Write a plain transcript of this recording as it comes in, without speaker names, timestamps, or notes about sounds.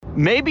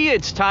Maybe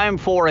it's time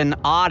for an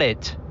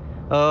audit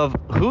of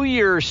who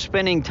you're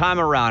spending time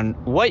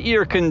around, what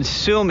you're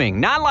consuming,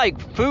 not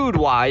like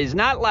food-wise,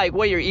 not like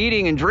what you're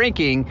eating and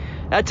drinking.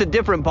 That's a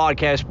different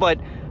podcast, but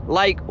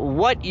like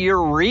what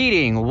you're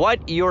reading,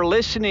 what you're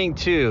listening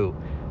to,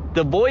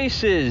 the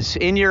voices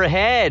in your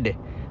head,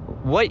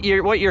 what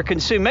you're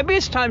consuming. Maybe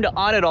it's time to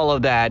audit all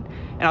of that,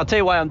 and I'll tell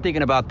you why I'm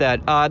thinking about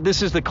that.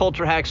 This is the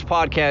Culture Hacks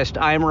Podcast.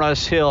 I'm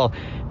Russ Hill.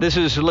 This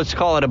is, let's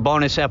call it a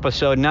bonus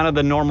episode, none of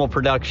the normal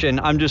production.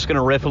 I'm just going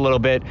to riff a little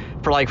bit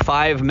for like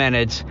 5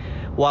 minutes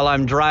while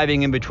I'm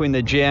driving in between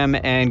the gym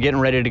and getting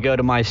ready to go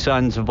to my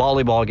son's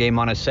volleyball game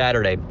on a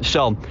Saturday.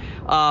 So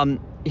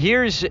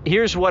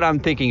here's what I'm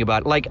thinking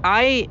about. Like,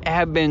 I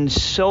have been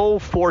so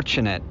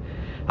fortunate.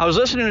 I was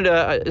listening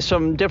to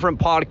some different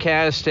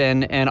podcasts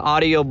and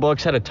audio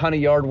books, had a ton of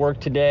yard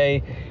work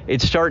today.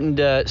 It's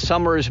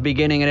summer's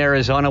beginning in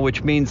Arizona,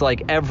 which means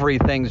like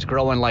everything's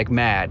growing like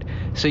mad.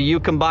 So you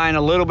combine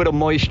a little bit of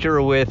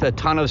moisture with a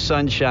ton of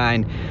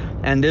sunshine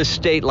and this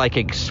state like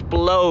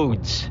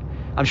explodes.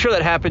 I'm sure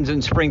that happens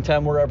in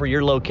springtime wherever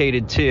you're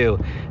located too.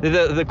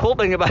 The cool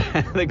thing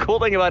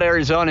about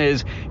Arizona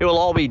is it will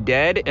all be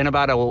dead in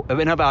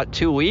about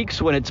 2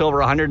 weeks when it's over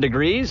 100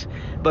 degrees.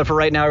 But for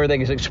right now,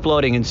 everything is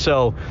exploding. And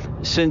so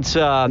since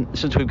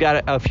we've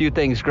got a few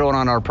things growing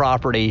on our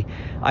property,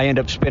 I end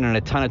up spending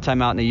a ton of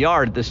time out in the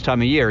yard at this time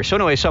of year. So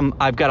anyway,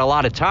 I've got a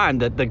lot of time.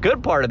 The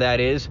good part of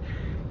that is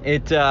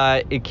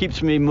it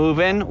keeps me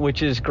moving,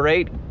 which is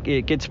great.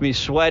 It gets me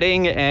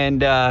sweating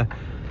and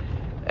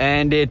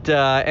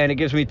it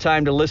gives me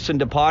time to listen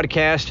to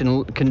podcasts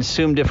and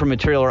consume different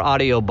material or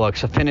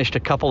audiobooks. I finished a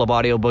couple of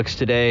audiobooks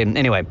today. And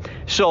anyway,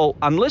 so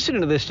I'm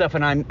listening to this stuff,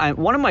 and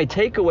one of my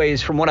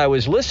takeaways from what I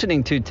was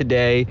listening to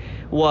today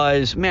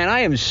was, man,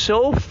 I am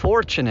so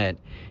fortunate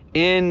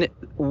in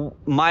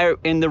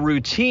the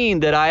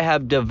routine that I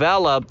have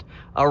developed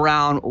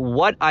around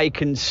what I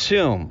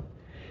consume.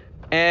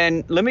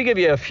 And let me give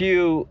you a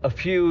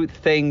few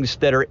things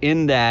that are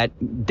in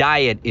that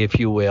diet, if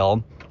you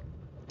will,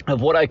 of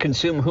what I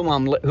consume, who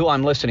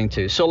I'm listening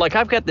to. So like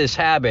I've got this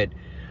habit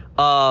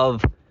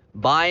of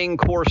buying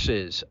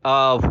courses,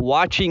 of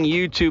watching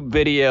YouTube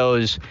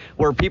videos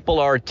where people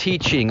are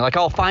teaching. Like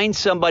I'll find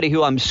somebody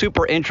who I'm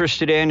super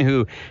interested in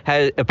who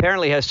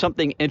apparently has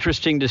something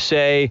interesting to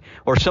say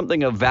or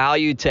something of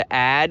value to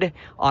add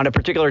on a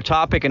particular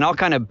topic, and I'll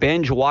kind of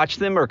binge watch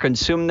them or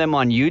consume them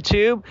on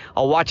YouTube.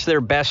 I'll watch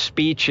their best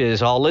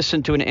speeches. I'll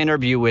listen to an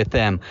interview with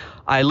them.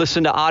 I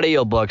listen to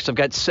audiobooks. I've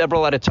got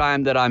several at a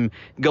time that I'm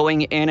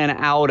going in and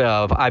out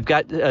of. I've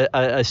got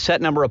a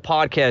set number of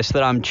podcasts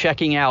that I'm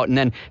checking out. And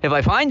then if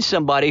I find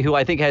somebody who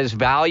I think has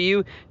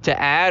value to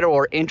add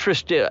or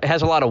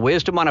has a lot of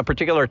wisdom on a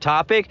particular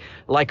topic,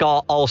 like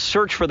I'll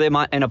search for them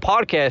in a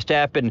podcast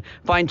app and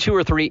find 2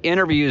 or 3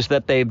 interviews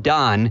that they've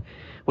done,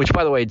 which,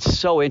 by the way, it's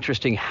so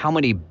interesting how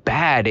many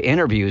bad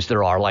interviews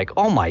there are. Like,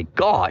 oh, my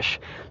gosh.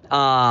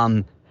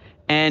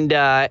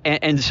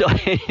 And so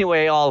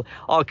anyway,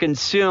 I'll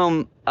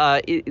consume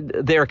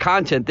their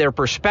content, their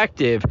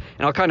perspective,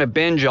 and I'll kind of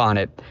binge on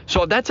it.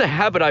 So that's a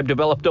habit I've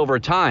developed over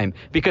time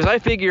because I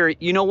figure,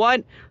 you know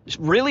what?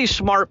 Really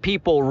smart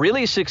people,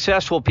 really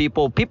successful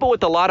people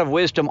with a lot of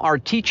wisdom are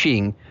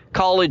teaching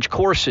college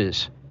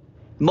courses,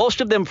 most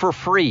of them for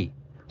free.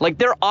 Like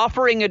they're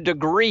offering a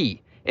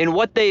degree in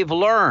what they've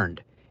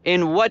learned,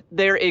 in what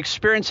they're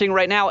experiencing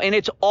right now, and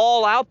it's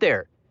all out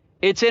there.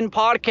 It's in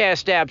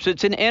podcast apps,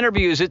 it's in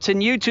interviews, it's in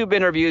YouTube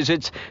interviews,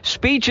 it's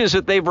speeches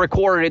that they've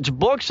recorded, it's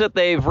books that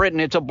they've written,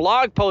 it's a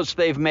blog post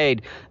they've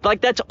made. Like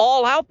that's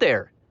all out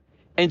there.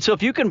 And so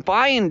if you can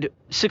find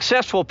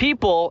successful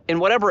people in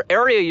whatever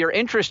area you're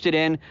interested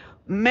in,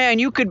 man,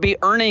 you could be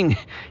earning,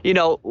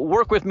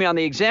 work with me on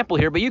the example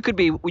here, but you could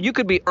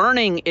be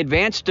earning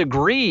advanced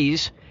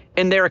degrees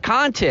in their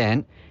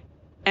content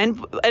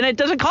and it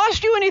doesn't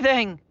cost you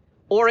anything.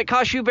 Or it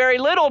costs you very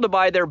little to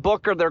buy their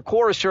book or their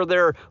course or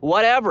their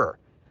whatever.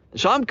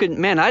 So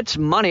that's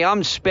money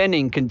I'm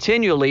spending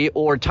continually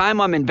or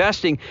time I'm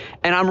investing.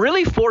 And I'm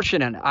really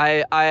fortunate.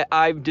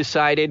 I've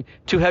decided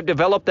to have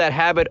developed that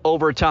habit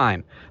over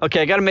time.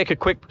 Okay, I got to make a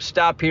quick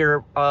stop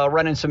here,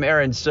 running some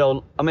errands.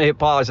 So I'm going to hit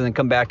pause and then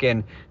come back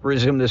and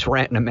resume this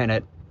rant in a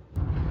minute.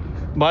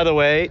 By the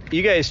way,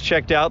 you guys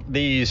checked out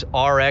these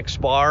RX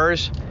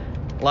bars?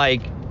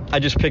 Like, I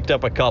just picked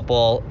up a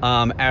couple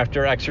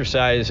after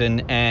exercise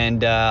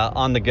and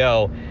on the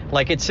go.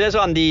 Like it says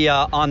on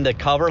the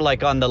cover,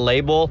 like on the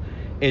label,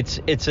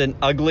 it's an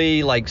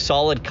ugly, like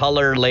solid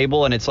color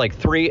label, and it's like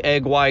 3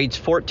 egg whites,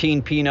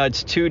 14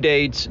 peanuts, 2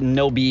 dates,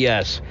 no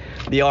BS.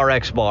 The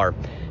RX bar.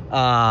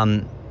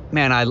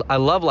 Man, I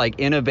love like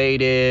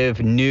innovative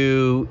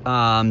new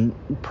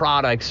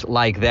products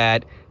like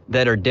that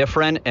are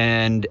different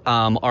and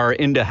are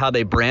into how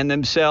they brand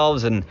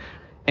themselves. And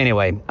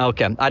anyway,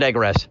 okay, I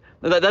digress.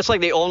 That's like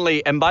the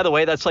only, and by the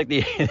way, that's like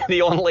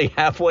the only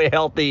halfway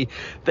healthy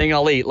thing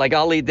I'll eat. Like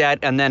I'll eat that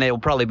and then it'll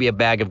probably be a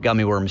bag of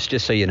gummy worms,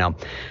 just so you know.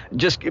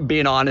 Just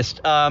being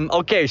honest.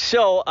 Okay,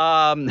 so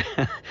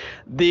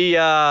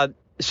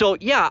So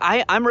yeah,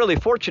 I'm really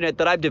fortunate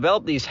that I've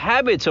developed these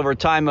habits over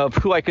time of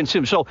who I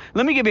consume. So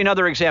let me give you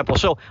another example.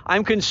 So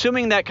I'm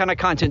consuming that kind of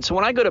content. So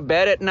when I go to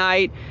bed at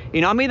night,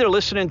 I'm either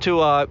listening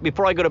to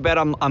before I go to bed,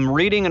 I'm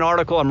reading an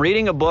article, I'm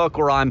reading a book,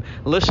 or I'm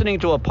listening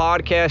to a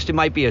podcast. It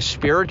might be a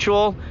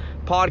spiritual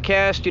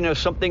podcast,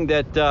 something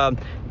that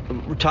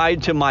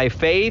tied to my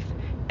faith.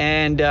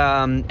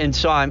 And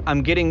so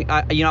I'm getting,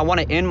 I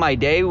want to end my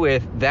day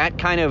with that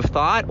kind of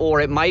thought,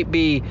 or it might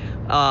be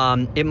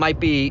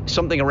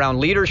something around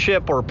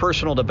leadership or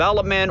personal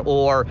development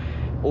or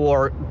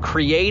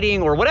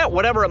creating or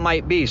whatever it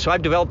might be. So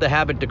I've developed the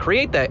habit to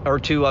create that or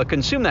to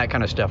consume that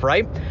kind of stuff,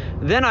 right?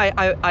 Then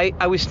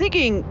I was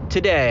thinking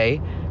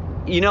today,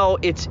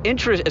 it's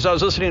interesting as I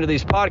was listening to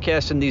these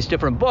podcasts and these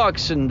different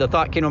books, and the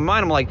thought came to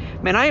mind. I'm like,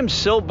 man, I am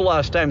so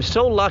blessed. I'm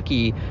so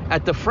lucky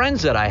at the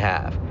friends that I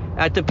have,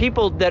 at the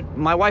people that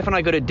my wife and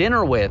I go to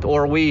dinner with,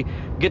 or we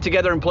get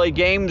together and play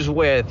games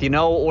with,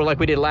 or like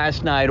we did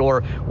last night,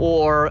 or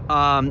go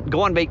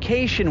on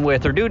vacation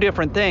with, or do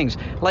different things.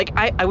 Like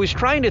I was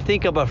trying to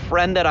think of a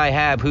friend that I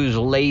have who's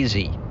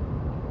lazy,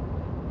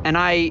 and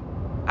I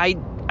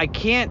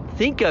can't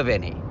think of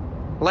any.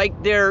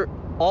 Like they're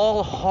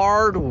all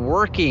hard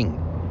working,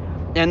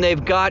 and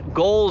they've got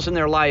goals in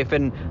their life,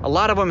 and a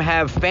lot of them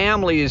have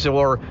families,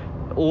 or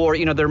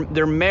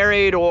they're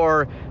married,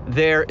 or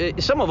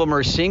some of them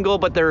are single,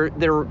 but they're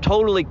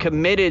totally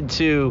committed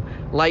to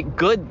like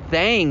good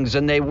things,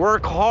 and they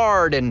work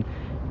hard, and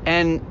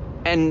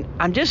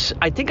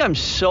I think I'm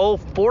so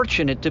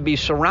fortunate to be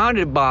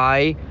surrounded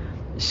by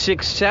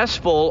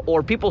successful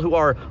or people who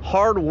are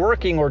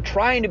hardworking or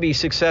trying to be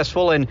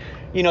successful. And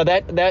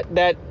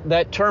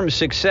that term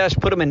success,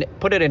 put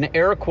it in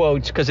air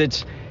quotes, because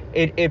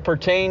it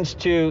pertains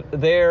to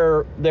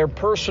their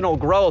personal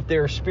growth,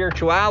 their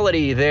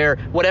spirituality, their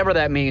whatever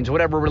that means,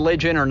 whatever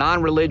religion or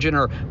non-religion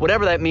or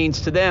whatever that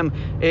means to them.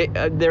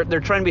 They're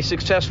trying to be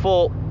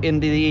successful in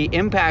the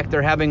impact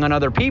they're having on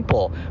other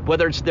people,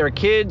 whether it's their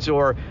kids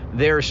or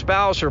their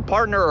spouse or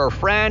partner or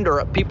friend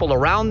or people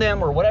around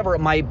them or whatever it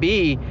might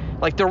be.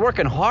 Like they're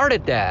working hard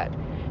at that.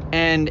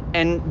 And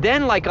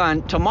then like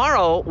on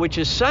tomorrow, which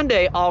is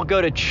Sunday, I'll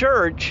go to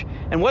church.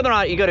 And whether or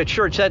not you go to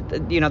church,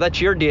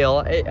 that's your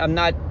deal. I'm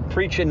not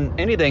preaching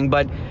anything,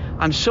 but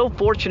I'm so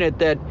fortunate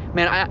that,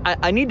 man,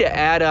 I need to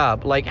add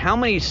up, like, how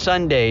many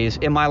Sundays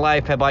in my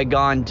life have I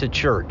gone to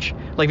church?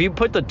 Like, if you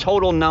put the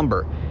total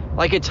number,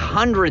 like, it's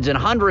hundreds and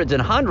hundreds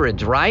and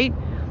hundreds, right?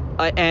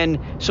 And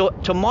so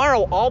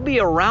tomorrow I'll be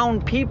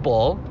around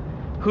people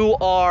who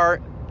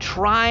are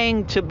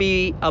trying to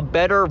be a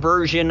better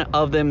version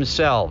of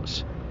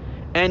themselves.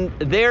 And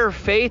their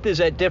faith is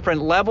at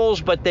different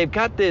levels, but they've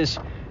got this,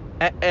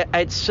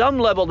 at some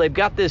level, they've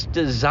got this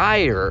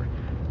desire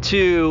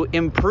to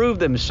improve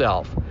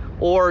themselves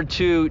or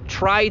to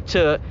try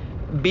to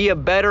be a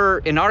better,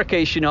 in our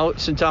case,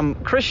 since I'm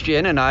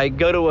Christian and I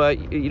go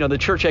to the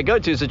church I go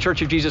to is the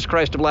Church of Jesus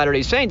Christ of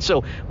Latter-day Saints.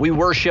 So we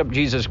worship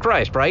Jesus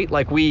Christ, right?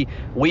 Like we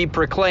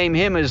proclaim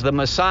him as the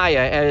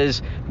Messiah,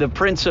 as the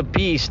Prince of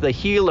Peace, the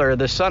healer,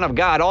 the Son of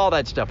God, all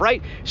that stuff,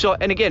 right? So,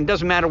 and again, it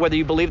doesn't matter whether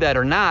you believe that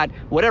or not,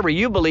 whatever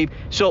you believe.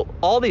 So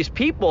all these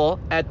people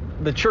at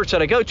the church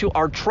that I go to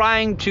are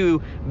trying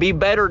to be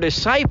better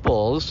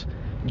disciples,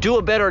 do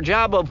a better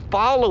job of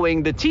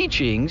following the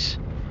teachings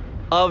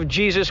of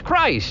Jesus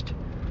Christ.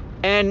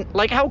 And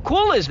like, how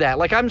cool is that?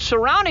 Like, I'm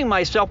surrounding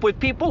myself with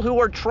people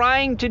who are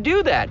trying to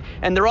do that.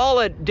 And they're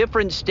all at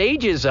different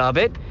stages of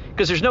it,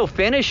 because there's no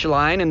finish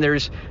line and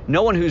there's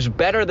no one who's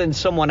better than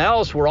someone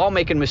else. We're all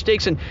making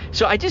mistakes. And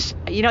so I just,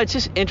 it's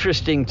just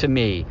interesting to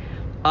me.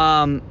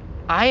 I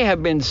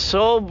have been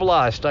so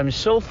blessed. I'm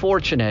so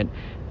fortunate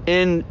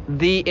in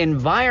the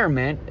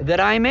environment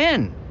that I'm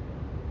in.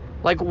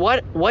 Like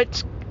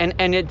what's, and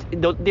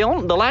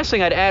the last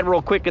thing I'd add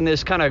real quick in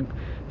this kind of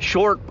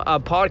short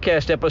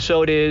podcast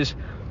episode is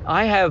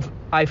I've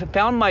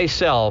found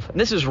myself, and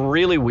this is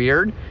really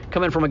weird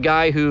coming from a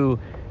guy who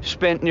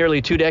spent nearly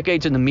 2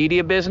 decades in the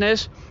media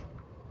business,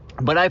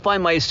 but I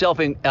find myself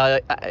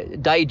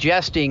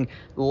digesting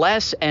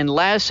less and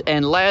less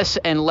and less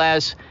and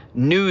less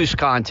news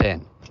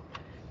content.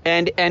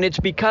 And it's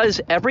because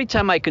every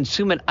time I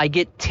consume it, I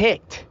get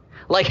ticked.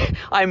 Like,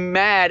 I'm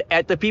mad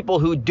at the people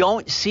who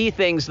don't see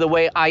things the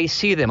way I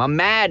see them. I'm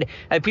mad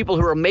at people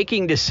who are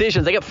making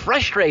decisions. I get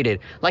frustrated.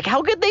 Like,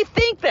 how could they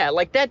think that?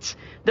 Like,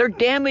 they're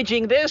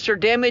damaging this or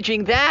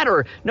damaging that,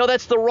 or no,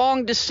 that's the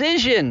wrong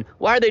decision.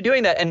 Why are they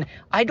doing that? And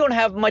I don't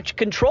have much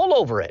control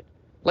over it.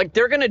 Like,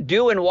 they're going to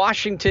do in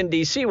Washington,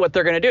 D.C. what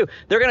they're going to do.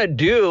 They're going to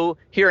do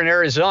here in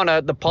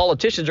Arizona, the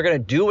politicians are going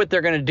to do what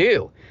they're going to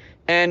do.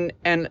 And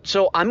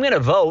so I'm going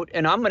to vote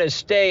and I'm going to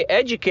stay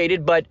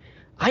educated, but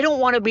I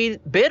don't want to be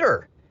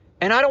bitter,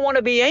 and I don't want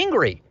to be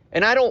angry,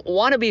 and I don't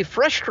want to be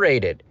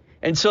frustrated.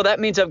 And so that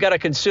means I've got to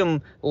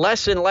consume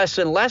less and less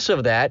and less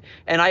of that.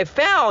 And I've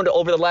found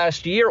over the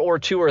last year or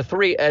 2 or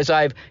 3, as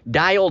I've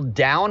dialed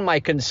down my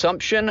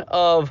consumption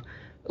of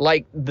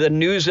like the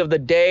news of the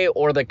day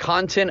or the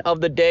content of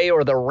the day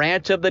or the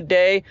rant of the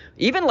day,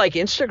 even like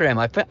Instagram,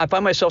 I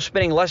find myself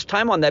spending less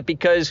time on that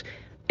because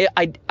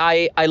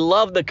I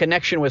love the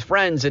connection with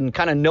friends and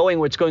kind of knowing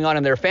what's going on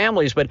in their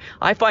families, but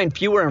I find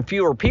fewer and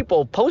fewer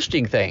people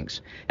posting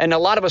things. And a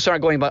lot of us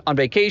aren't going on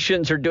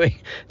vacations or doing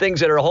things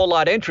that are a whole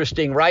lot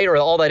interesting, right? Or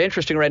all that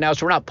interesting right now.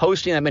 So we're not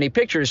posting that many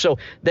pictures. So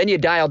then you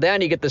dial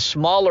down, you get the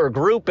smaller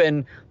group,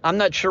 and I'm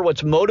not sure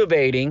what's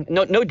motivating.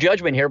 No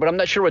judgment here, but I'm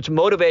not sure what's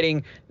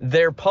motivating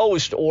their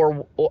post,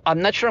 or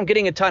I'm not sure I'm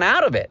getting a ton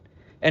out of it.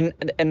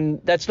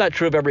 And that's not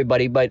true of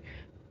everybody, but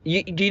do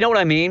you know what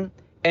I mean?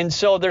 And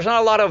so there's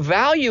not a lot of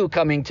value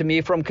coming to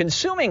me from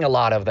consuming a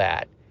lot of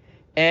that.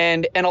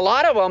 And a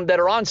lot of them that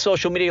are on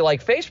social media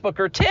like Facebook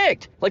are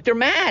ticked, like they're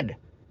mad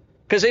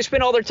because they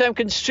spend all their time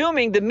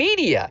consuming the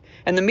media.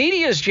 And the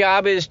media's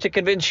job is to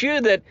convince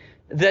you that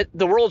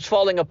the world's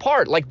falling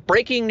apart, like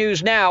breaking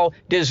news now,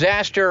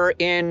 disaster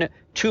in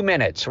 2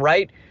 minutes,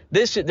 right?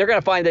 They're going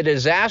to find the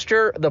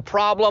disaster, the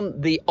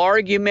problem, the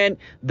argument,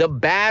 the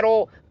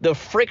battle, the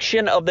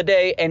friction of the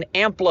day and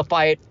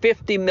amplify it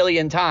 50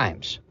 million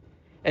times.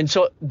 And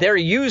so they're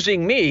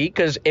using me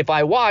because if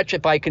I watch,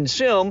 if I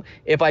consume,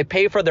 if I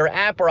pay for their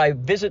app or I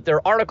visit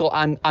their article,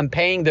 I'm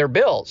paying their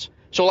bills.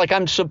 So like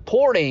I'm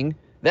supporting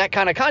that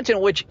kind of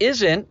content, which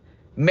isn't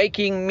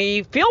making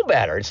me feel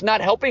better. It's not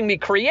helping me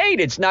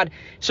create. It's not.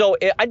 So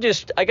I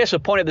guess the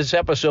point of this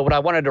episode, what I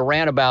wanted to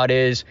rant about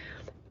is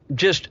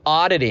just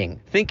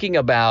auditing, thinking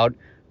about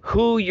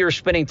who you're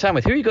spending time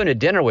with, who are you going to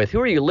dinner with, who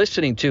are you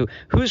listening to,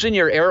 who's in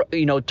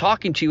your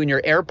talking to you in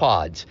your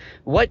AirPods,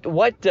 what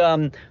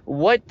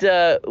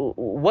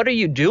are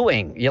you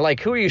doing? You're like,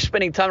 who are you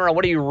spending time around?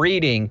 What are you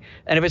reading?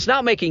 And if it's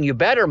not making you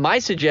better, my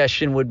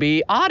suggestion would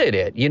be audit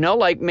it.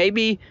 Like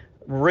maybe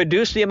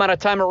reduce the amount of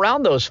time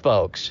around those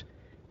folks.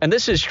 And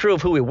this is true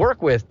of who we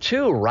work with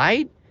too,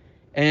 right?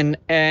 And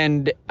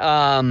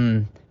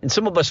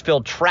some of us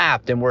feel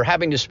trapped, and we're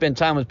having to spend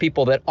time with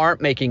people that aren't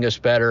making us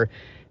better.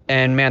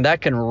 And man,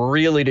 that can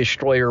really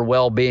destroy your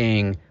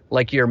well-being,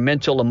 like your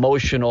mental,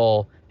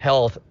 emotional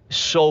health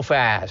so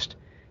fast.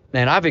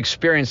 And I've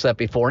experienced that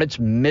before, and it's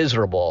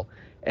miserable.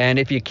 And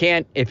if you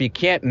can't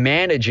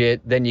manage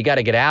it, then you got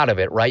to get out of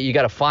it, right? You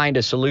got to find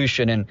a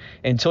solution. And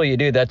until you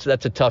do, that's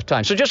a tough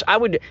time. So I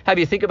would have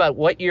you think about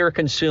what you're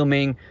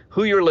consuming,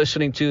 who you're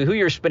listening to, who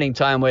you're spending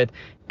time with,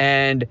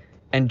 and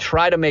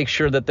try to make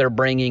sure that they're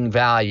bringing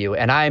value.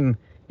 And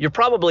you're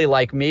probably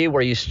like me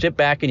where you sit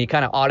back and you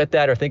kind of audit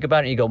that or think about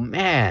it and you go,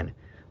 man,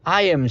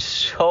 I am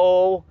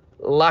so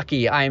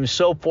lucky. I am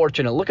so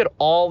fortunate. Look at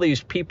all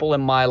these people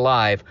in my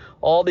life,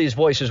 all these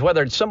voices,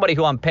 whether it's somebody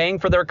who I'm paying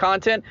for their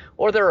content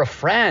or they're a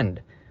friend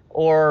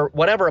or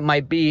whatever it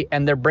might be,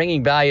 and they're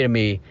bringing value to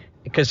me,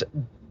 because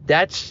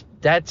that's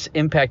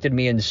impacted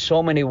me in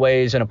so many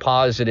ways in a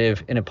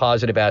positive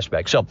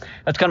aspect. So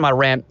that's kind of my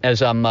rant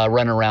as I'm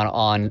running around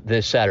on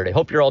this Saturday.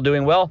 Hope you're all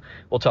doing well.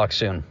 We'll talk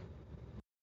soon.